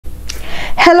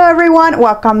Hello everyone,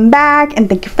 welcome back and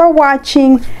thank you for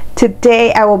watching.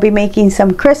 Today I will be making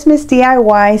some Christmas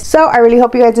DIYs, so I really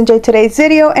hope you guys enjoyed today's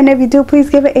video, and if you do, please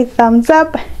give it a thumbs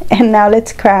up. And now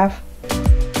let's craft.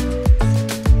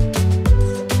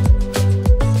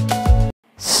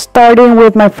 Starting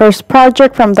with my first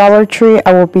project from Dollar Tree,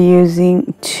 I will be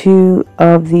using 2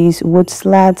 of these wood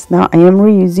slats. Now I am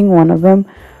reusing one of them.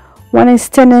 One is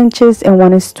 10 inches and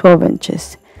one is 12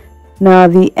 inches. Now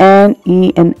the N,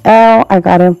 E, and L, I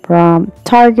got them from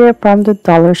Target, from the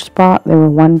dollar spot. They were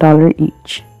 $1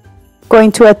 each.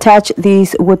 Going to attach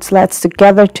these wood slats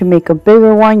together to make a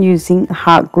bigger one using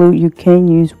hot glue. You can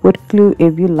use wood glue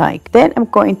if you like. Then I'm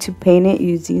going to paint it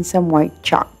using some white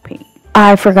chalk paint.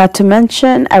 I forgot to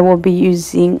mention I will be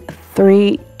using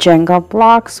 3 Jenga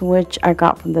blocks, which I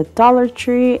got from the Dollar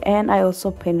Tree, and I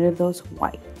also painted those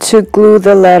white. To glue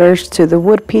the letters to the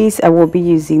wood piece, I will be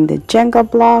using the Jenga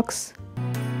blocks.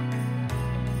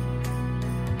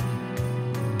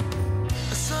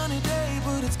 A sunny day,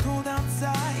 but it's cold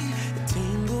outside. It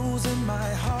tingles in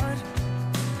my heart.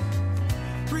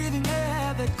 Breathing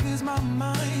air that clears my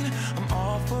mind. I'm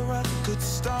off for a good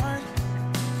start.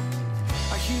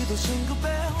 I hear those jingle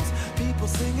bells, people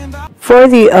singing about. For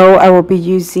the O, I will be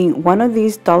using one of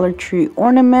these Dollar Tree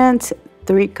ornaments,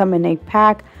 3 come in a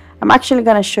pack. I'm actually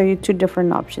going to show you 2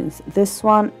 different options, this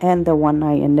one and the one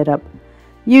I ended up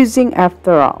using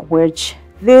after all, which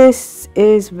this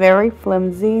is very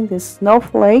flimsy, this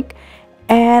snowflake,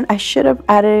 and I should have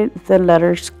added the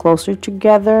letters closer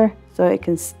together so it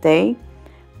can stay,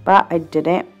 but I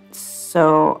didn't.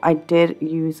 So I did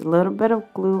use a little bit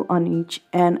of glue on each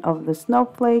end of the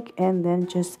snowflake and then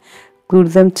just glued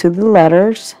them to the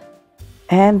letters,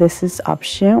 and this is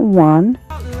option 1.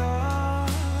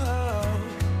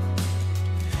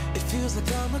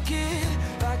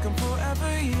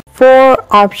 For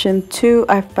option 2,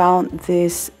 I found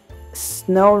this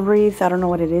snow wreath. I don't know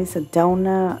what it is, a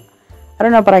donut. I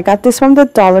don't know, but I got this from the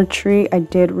Dollar Tree. I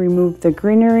did remove the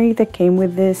greenery that came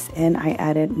with this, and I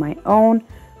added my own,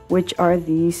 which are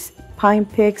these pine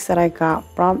picks that I got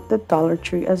from the Dollar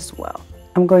Tree as well.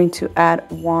 I'm going to add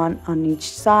 1 on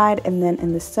each side, and then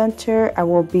in the center, I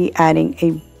will be adding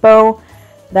a bow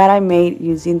that I made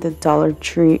using the Dollar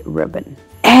Tree ribbon.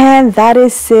 And that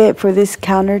is it for this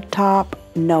countertop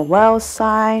Noel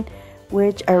sign,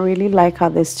 which I really like how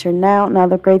this turned out. Now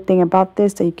the great thing about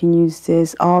this is that you can use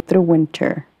this all through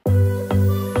winter.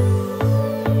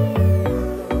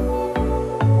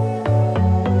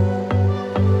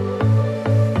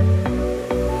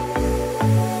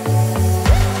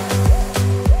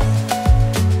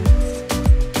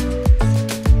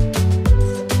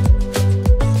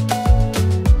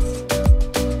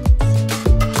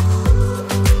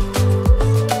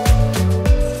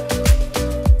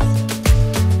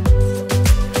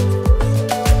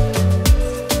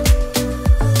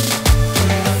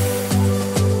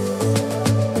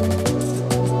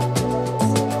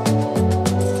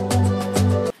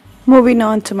 Moving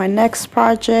on to my next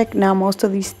project. Now most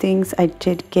of these things I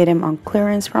did get them on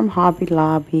clearance from Hobby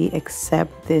Lobby,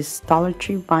 except this Dollar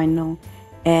Tree vinyl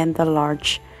and the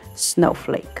large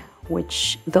snowflake,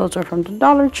 which those are from the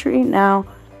Dollar Tree. Now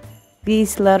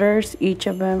these letters, each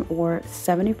of them were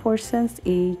 74 cents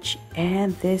each,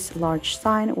 and this large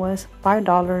sign was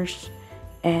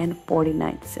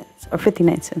 $5.49 or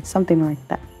 59 cents, something like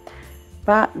that.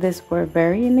 But these were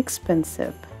very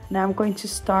inexpensive. Now I'm going to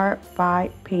start by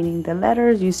painting the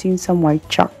letters using some white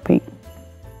chalk paint.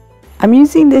 I'm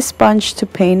using this sponge to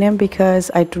paint them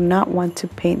because I do not want to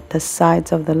paint the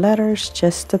sides of the letters,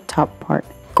 just the top part.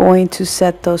 Going to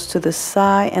set those to the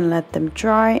side and let them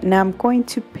dry. Now I'm going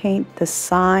to paint the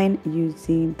sign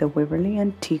using the Waverly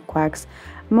Antique Wax.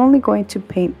 I'm only going to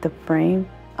paint the frame.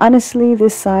 Honestly,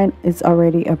 this sign is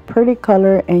already a pretty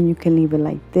color and you can leave it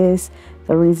like this.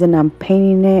 The reason I'm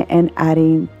painting it and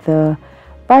adding the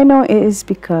vinyl is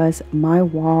because my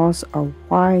walls are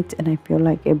white and I feel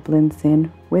like it blends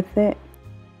in with it.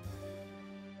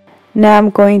 Now I'm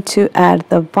going to add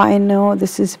the vinyl.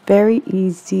 This is very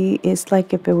easy. It's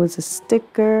like if it was a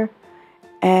sticker,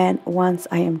 and once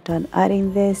I am done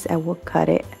adding this, I will cut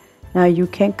it. Now you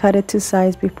can cut it to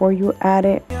size before you add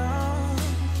it.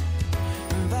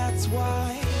 That's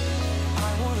why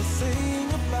I wanna sing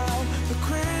about the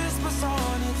Christmas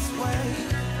on its way.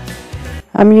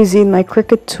 I'm using my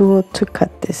Cricut tool to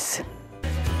cut this.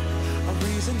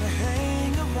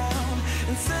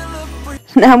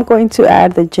 Now I'm going to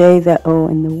add the J, the O,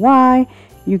 and the Y.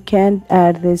 You can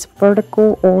add this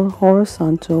vertical or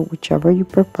horizontal, whichever you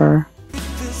prefer.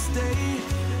 This day,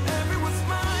 everyone's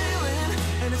smiling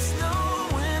and it's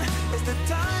snowing. It's the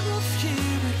time of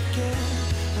year again.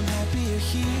 I'm happy you're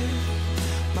here.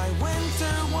 My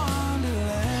winter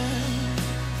wonderland.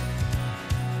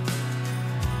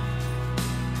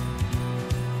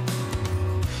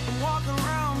 I'm walking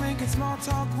around making small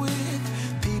talk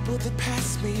with people that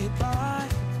pass me by.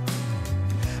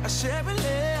 I share a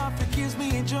laugh, it gives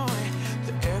me joy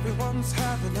that everyone's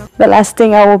having a... The last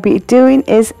thing I will be doing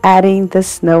is adding the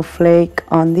snowflake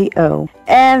on the O.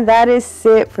 And that is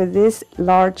it for this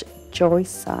large joy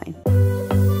sign.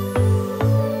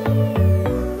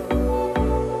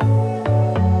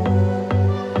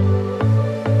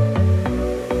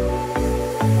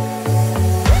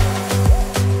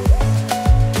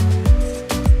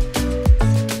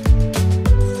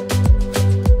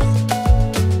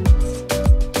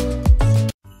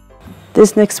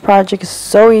 This next project is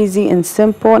so easy and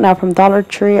simple. Now from Dollar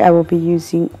Tree, I will be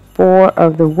using 4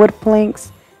 of the wood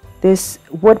planks, this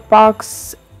wood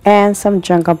box, and some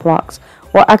Jenga blocks.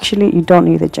 Well, actually, you don't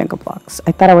need the Jenga blocks.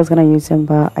 I thought I was going to use them,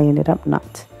 but I ended up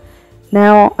not.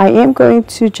 Now, I am going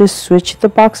to just switch the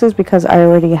boxes because I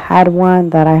already had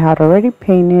one that I had already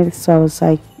painted. So I was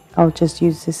like, I'll just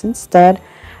use this instead.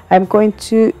 I'm going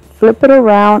to flip it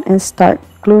around and start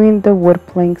gluing the wood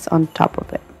planks on top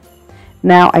of it.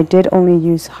 Now, I did only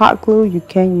use hot glue. You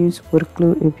can use wood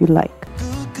glue if you like.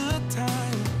 Good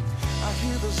time. I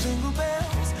hear those jingle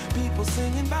bells, people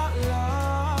singing about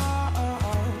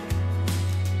love.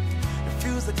 It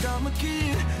feels like I'm a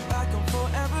kid, like I'm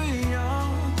forever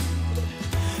young.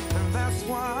 And that's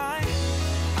why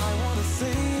I want to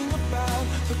sing about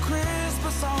the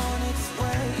Christmas on its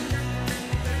way.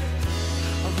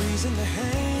 A reason to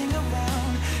hang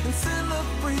around and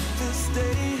celebrate this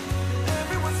day.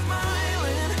 Everyone's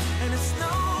smiling and it's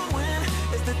snowing.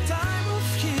 It's the time of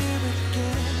year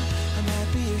again. I'm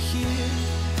happy you're here,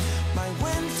 my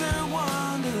winter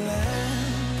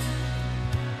wonderland.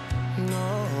 No,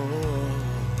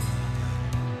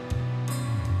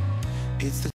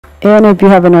 it's the... And if you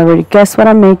haven't already guessed what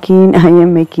I'm making, I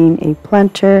am making a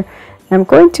planter. I'm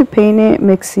going to paint it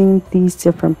mixing these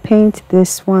different paints.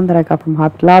 This one that I got from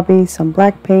Hobby Lobby, some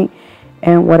black paint,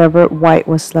 and whatever white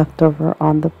was left over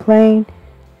on the plate.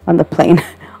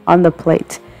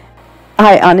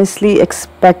 I honestly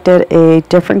expected a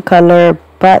different color,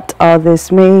 but all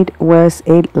this made was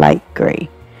a light gray.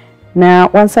 Now,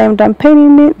 once I'm done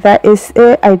painting it, that is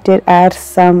it. I did add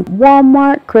some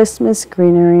Walmart Christmas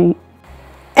greenery.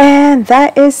 And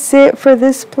that is it for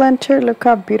this planter. Look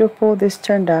how beautiful this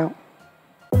turned out.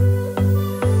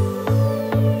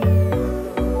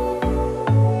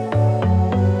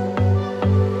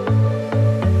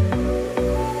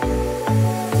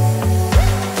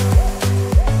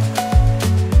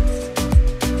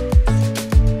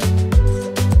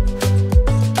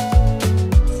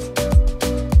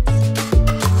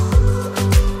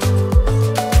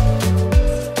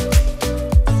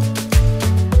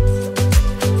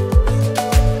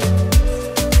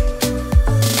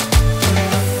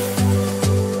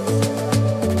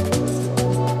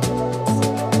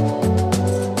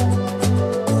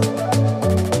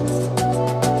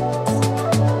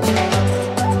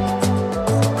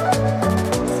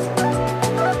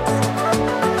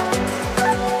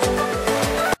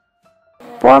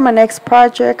 For my next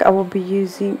project, I will be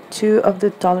using 2 of the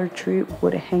Dollar Tree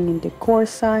wood hanging decor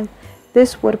signs.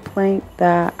 This wood plank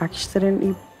that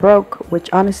accidentally broke, which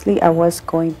honestly I was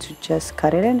going to just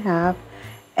cut it in half,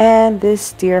 and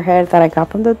this deer head that I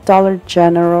got from the Dollar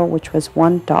General, which was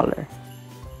 $1.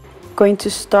 Going to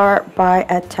start by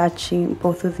attaching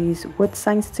both of these wood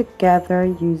signs together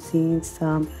using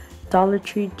some Dollar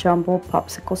Tree jumbo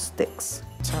popsicle sticks.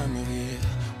 Time of year,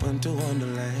 winter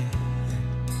wonderland.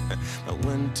 My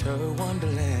winter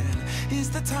wonderland is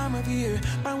the time of year.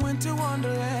 My winter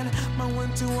wonderland, my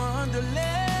winter wonderland.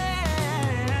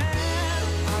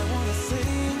 I want to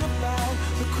sing about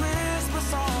the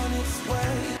Christmas on its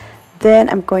way. Then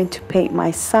I'm going to paint my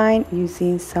sign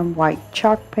using some white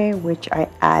chalk paint, which I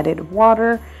added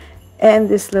water, and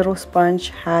this little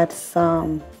sponge had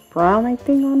some brown, I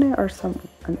think, on it, or some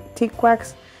antique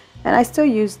wax, and I still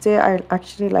used it. I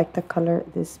actually like the color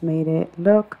this made it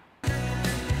look.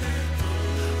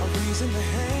 To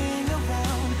hang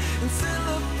around and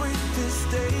celebrate this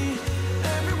day.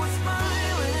 Everyone's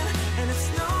smiling and it's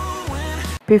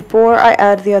snowing. Before I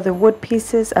add the other wood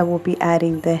pieces, I will be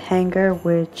adding the hanger,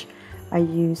 which I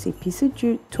use a piece of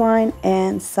jute twine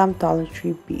and some Dollar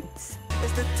Tree beads.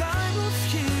 It's the time of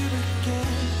year again.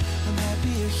 I'm happy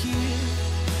you're here,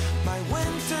 my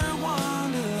winter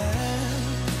wonderland.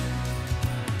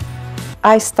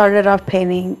 I started off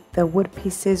painting the wood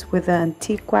pieces with the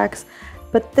antique wax,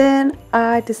 but then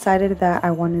I decided that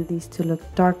I wanted these to look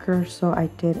darker, so I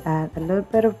did add a little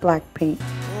bit of black paint.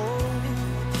 Oh,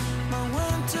 my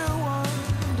winter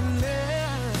wonderland.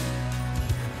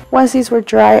 Once these were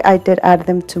dry, I did add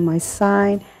them to my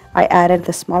sign. I added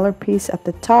the smaller piece at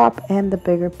the top and the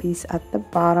bigger piece at the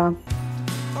bottom.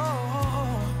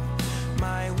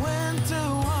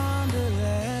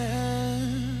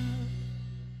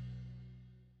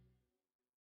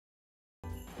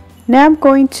 Now I'm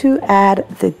going to add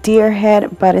the deer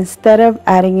head, but instead of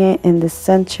adding it in the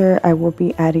center, I will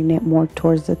be adding it more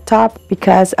towards the top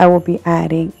because I will be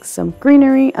adding some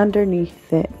greenery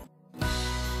underneath it.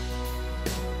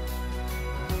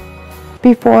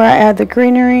 Before I add the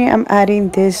greenery, I'm adding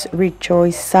this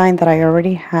rejoice sign that I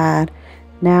already had.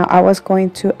 Now I was going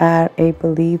to add a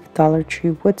believe Dollar Tree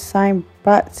wood sign,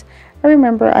 but I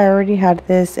remember I already had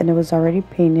this and it was already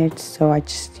painted, so I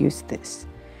just used this.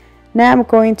 Now I'm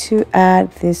going to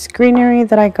add this greenery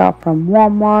that I got from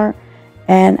Walmart,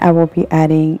 and I will be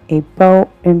adding a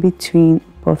bow in between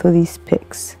both of these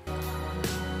picks.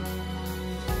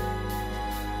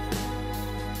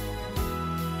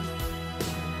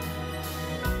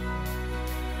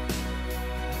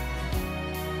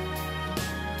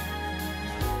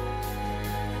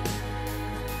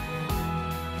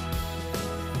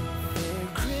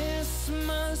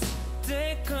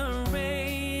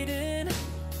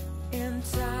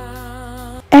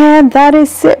 And that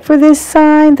is it for this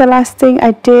sign. The last thing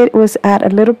I did was add a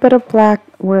little bit of black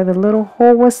where the little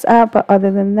hole was at, but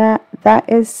other than that, that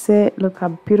is it. Look how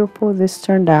beautiful this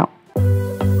turned out.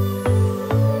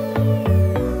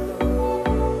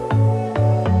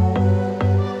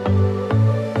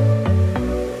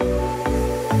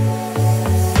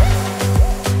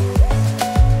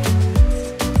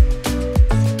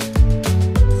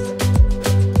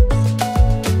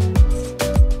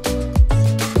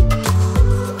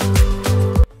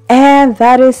 And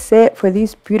that is it for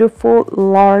these beautiful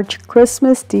large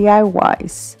Christmas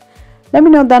DIYs. Let me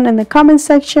know down in the comment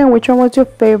section which one was your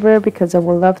favorite, because I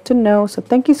would love to know. So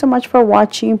thank you so much for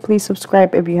watching. Please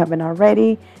subscribe if you haven't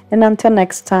already. And until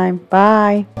next time,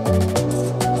 bye.